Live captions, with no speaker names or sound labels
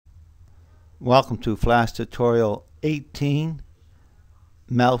Welcome to Flash Tutorial 18,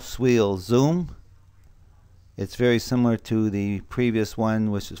 Mouse Wheel Zoom. It's very similar to the previous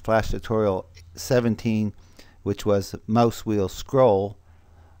one, which is Flash Tutorial 17, which was Mouse Wheel Scroll,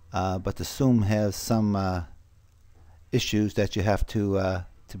 but the Zoom has some issues that you have to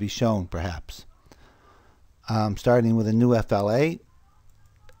be shown, perhaps. Starting with a new FLA,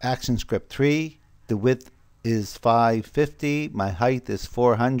 Action Script 3, the width is 550, my height is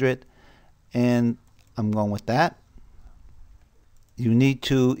 400, and I'm going with that. You need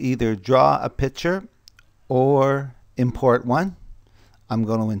to either draw a picture or import one. I'm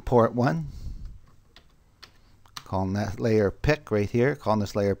going to import one. Calling that layer pick right here. Calling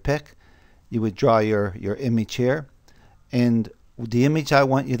this layer pick. You would draw your image here. And the image I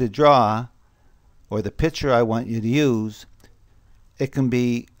want you to draw, or the picture I want you to use, it can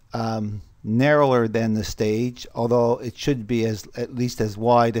be narrower than the stage, although it should be at least as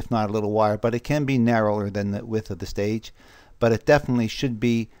wide, if not a little wider, but it can be narrower than the width of the stage, but it definitely should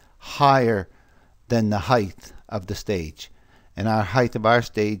be higher than the height of the stage. And our height of our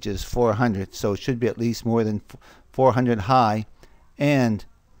stage is 400, so it should be at least more than 400 high. And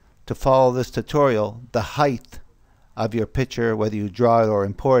to follow this tutorial, the height of your picture, whether you draw it or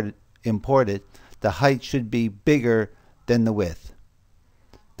import it, the height should be bigger than the width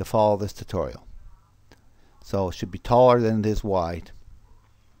to follow this tutorial. So it should be taller than it is wide.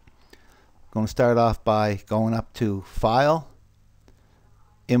 I'm going to start off by going up to File,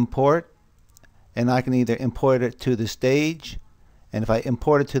 Import, and I can either import it to the stage, and if I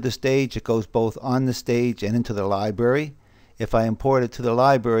import it to the stage, it goes both on the stage and into the library. If I import it to the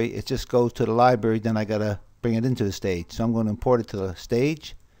library, it just goes to the library, then I gotta bring it into the stage. So I'm going to import it to the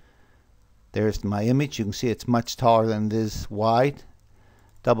stage. There's my image. You can see it's much taller than it is wide.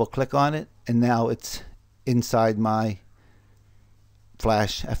 Double click on it, and now it's inside my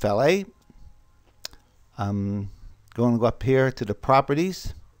Flash FLA. I'm going to go up here to the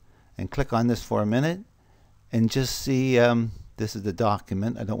properties and click on this for a minute and just see, this is the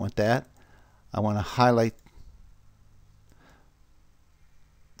document. I don't want that. I want to highlight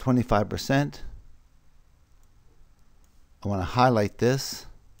 25%. I want to highlight this,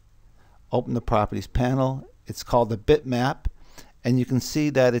 open the properties panel. It's called the bitmap. And you can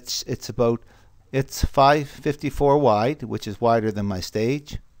see that it's 554 wide, which is wider than my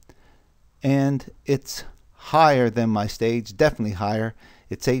stage, and it's higher than my stage, definitely higher.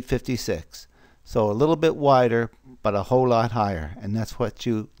 It's 856, so a little bit wider, but a whole lot higher. And that's what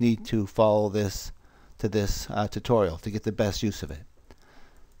you need to follow this tutorial to get the best use of it.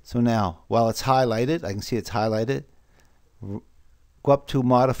 So now, while it's highlighted, I can see it's highlighted. Go up to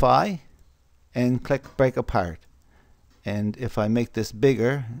Modify and click Break Apart. And if I make this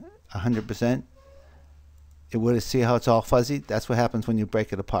bigger, 100%, it would see how it's all fuzzy. That's what happens when you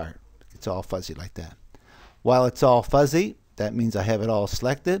break it apart. It's all fuzzy like that. While it's all fuzzy, that means I have it all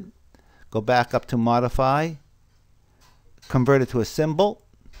selected. Go back up to Modify, convert it to a symbol.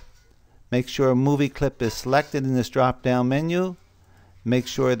 Make sure Movie Clip is selected in this drop-down menu. Make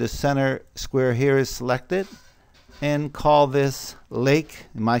sure the center square here is selected. And call this Lake,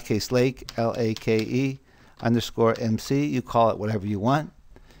 in my case Lake, L-A-K-E, _MC. You call it whatever you want.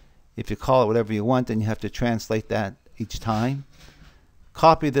 If you call it whatever you want, then you have to translate that each time.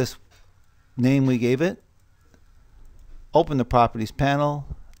 Copy this name we gave it. Open the properties panel.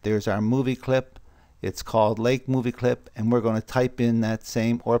 There's our movie clip. It's called Lake Movie Clip, and we're going to type in that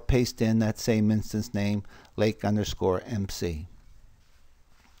same, or paste in that same instance name, Lake _MC.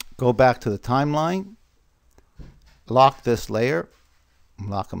 Go back to the timeline. Lock this layer.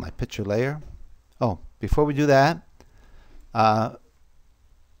 I'm locking my picture layer. Oh, before we do that,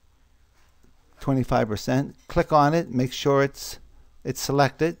 25%. Click on it. Make sure it's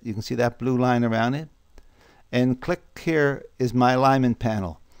selected. You can see that blue line around it. And click here is my alignment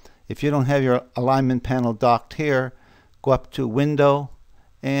panel. If you don't have your alignment panel docked here, go up to Window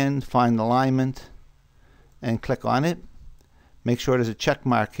and find Alignment and click on it. Make sure there's a check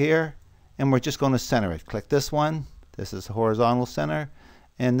mark here, and we're just going to center it. Click this one. This is the horizontal center,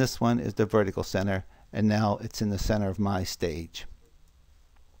 and this one is the vertical center. And now it's in the center of my stage.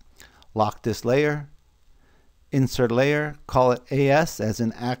 Lock this layer, insert layer, call it AS as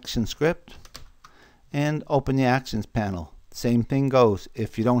an action script, and open the actions panel. Same thing goes.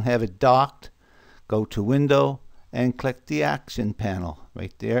 If you don't have it docked, go to Window and click the action panel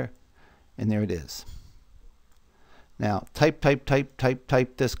right there, and there it is. Now type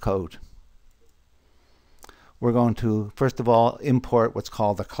this code. We're going to, first of all, import what's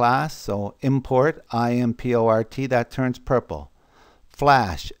called the class. So import, IMPORT, that turns purple.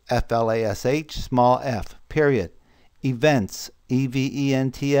 Flash, F-L-A-S-H, small f, period. Events,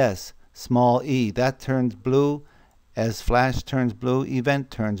 E-V-E-N-T-S, small e. That turns blue as flash turns blue, event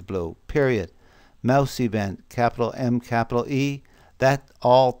turns blue, period. Mouse event, capital M, capital E, that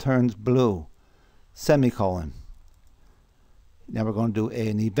all turns blue, semicolon. Now we're going to do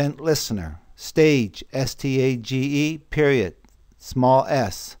an event listener. Stage, S-T-A-G-E, period, small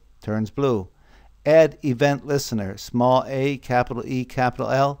s, turns blue. Add event listener, small a, capital E, capital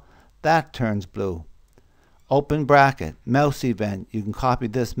L, that turns blue. Open bracket, mouse event. You can copy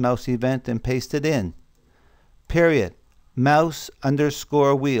this mouse event and paste it in. Period. Mouse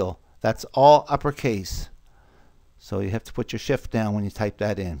underscore wheel. That's all uppercase. So you have to put your shift down when you type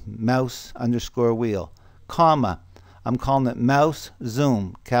that in. Mouse underscore wheel. Comma. I'm calling it mouse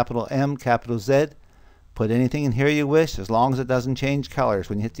zoom. Capital M, capital Z. Put anything in here you wish as long as it doesn't change colors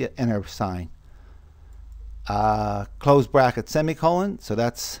when you hit the enter sign. Close bracket, semicolon. So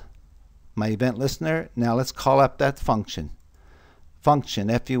that's my event listener. Now let's call up that function.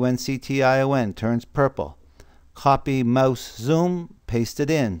 Function, F-U-N-C-T-I-O-N, turns purple. Copy mouse zoom, paste it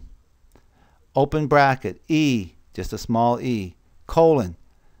in. Open bracket, E, just a small e, colon.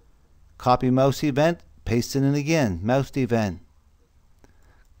 Copy mouse event, paste it in again, mouse event.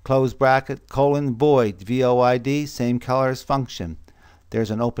 Close bracket, colon, void, V-O-I-D, same color as function.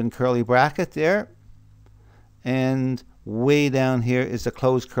 There's an open curly bracket there. And way down here is the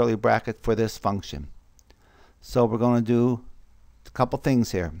closed curly bracket for this function. So we're going to do a couple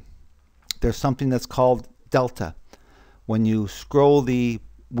things here. There's something that's called delta. When you scroll the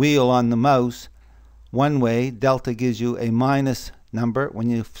wheel on the mouse one way, delta gives you a minus number. When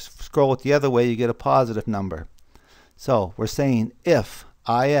you scroll it the other way, you get a positive number. So we're saying if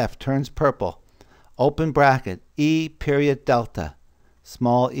turns purple, open bracket, E period delta,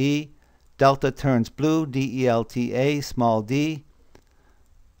 small e, delta turns blue, D-E-L-T-A, small d,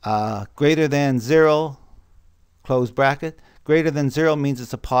 greater than 0, close bracket. Greater than 0 means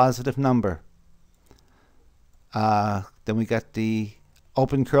it's a positive number. Then we got the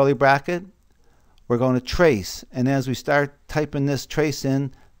open curly bracket. We're going to trace, and as we start typing this trace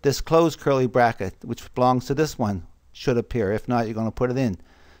in, this closed curly bracket, which belongs to this one, should appear. If not, you're going to put it in.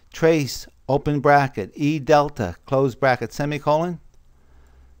 Trace, open bracket, E delta, close bracket, semicolon.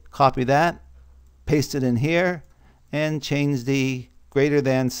 Copy that, paste it in here, and change the greater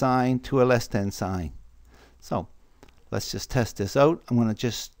than sign to a less than sign. So let's just test this out. I'm going to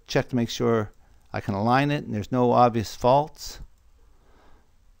just check to make sure I can align it and there's no obvious faults.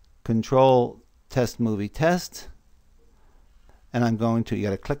 Control test movie test. And I'm going to, you got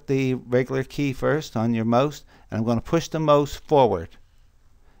to click the regular key first on your mouse, and I'm going to push the mouse forward.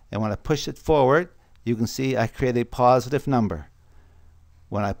 And when I push it forward, you can see I create a positive number.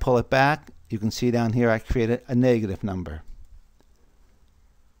 When I pull it back, you can see down here I created a negative number.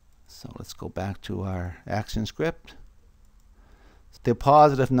 So let's go back to our action script. The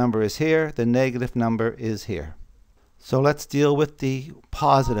positive number is here, the negative number is here. So let's deal with the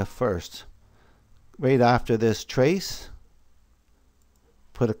positive first. Right after this trace,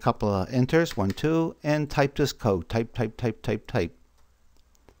 put a couple of enters, 1, 2, and type this code. Type.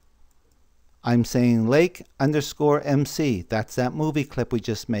 I'm saying lake underscore MC. That's that movie clip we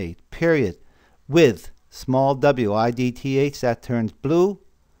just made. Period. With small w, I-D-T-H, that turns blue.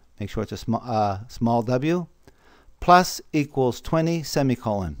 Make sure it's a small w. Plus equals 20,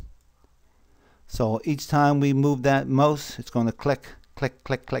 semicolon. So each time we move that mouse, it's going to click, click,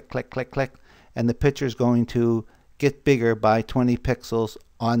 click, click, click, click, click. And the picture is going to get bigger by 20 pixels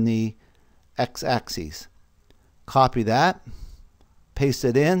on the x-axis. Copy that, paste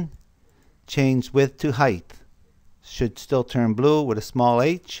it in, change width to height. Should still turn blue with a small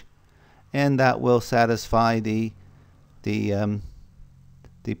h, and that will satisfy the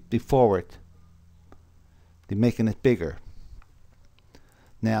forward, the making it bigger.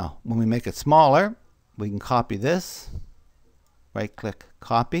 Now, when we make it smaller, we can copy this. Right click,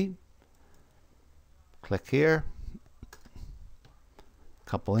 copy. Click here.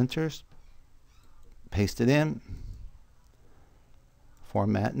 Couple enters. Paste it in.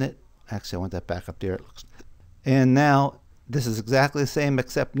 Formatting it. Actually, I want that back up there. It looks. And now this is exactly the same,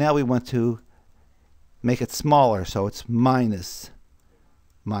 except now we want to make it smaller, so it's minus.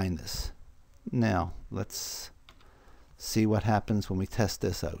 Now let's see what happens when we test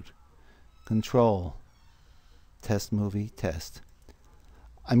this out. Control, test movie, test.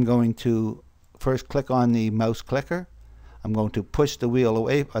 I'm going to first click on the mouse clicker. I'm going to push the wheel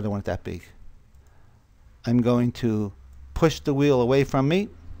away. I don't want it that big. I'm going to push the wheel away from me.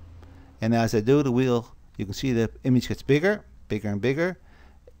 And as I do, the wheel, you can see the image gets bigger, bigger and bigger,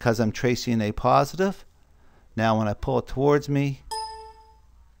 because I'm tracing a positive. Now when I pull it towards me,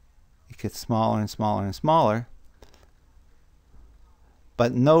 it gets smaller and smaller and smaller.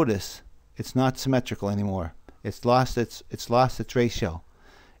 But notice it's not symmetrical anymore. It's lost its ratio.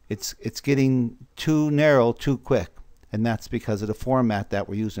 It's getting too narrow too quick, and that's because of the format that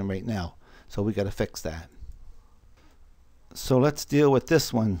we're using right now. So we got to fix that. So let's deal with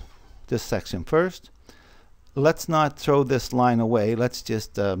this section first. Let's not throw this line away. Let's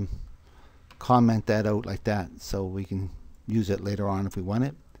just comment that out like that so we can use it later on if we want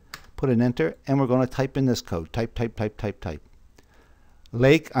it. Put an enter, and we're going to type in this code. Type.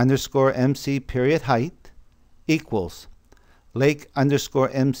 Lake underscore MC period height equals Lake underscore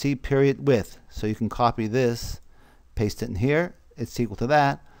MC period width. So you can copy this, paste it in here. It's equal to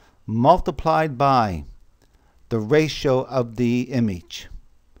that, multiplied by the ratio of the image.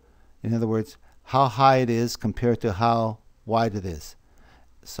 In other words, how high it is compared to how wide it is.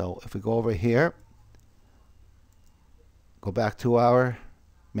 So if we go over here, go back to our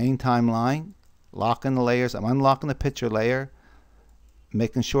main timeline, lock in the layers. I'm unlocking the picture layer,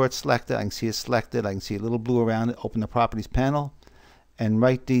 making sure it's selected. I can see it's selected. I can see a little blue around it. Open the properties panel and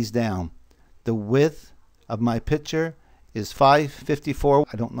write these down. The width of my picture is 554.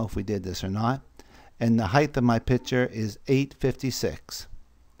 I don't know if we did this or not. And the height of my picture is 856.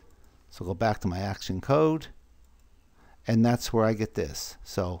 So go back to my action code, and that's where I get this.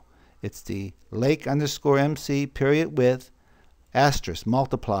 So it's the Lake underscore MC period width asterisk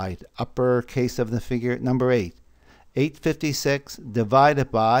multiplied uppercase of the figure number 8. 856 divided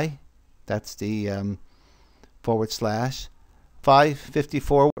by, that's the /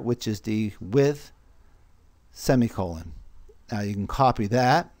 554, which is the width, semicolon. Now you can copy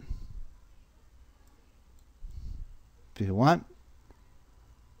that if you want.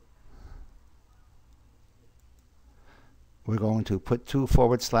 We're going to put 2 /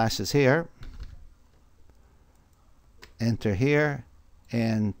 here, enter here,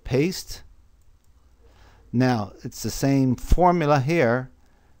 and paste. Now it's the same formula here,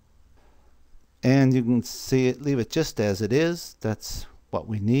 and you can see it, leave it just as it is. That's what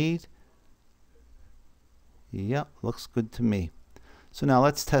we need. Yep, looks good to me. So now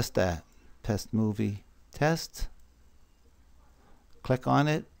let's test that. Test movie, test. Click on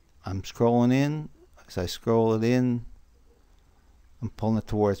it. I'm scrolling in. As I scroll it in, I'm pulling it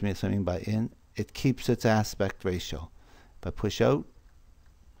towards me. That's what I mean by in. It keeps its aspect ratio. If I push out,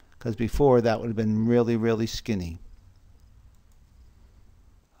 because before that would have been really, really skinny.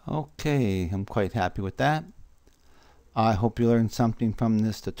 Okay, I'm quite happy with that. I hope you learned something from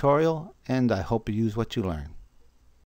this tutorial, and I hope you use what you learned.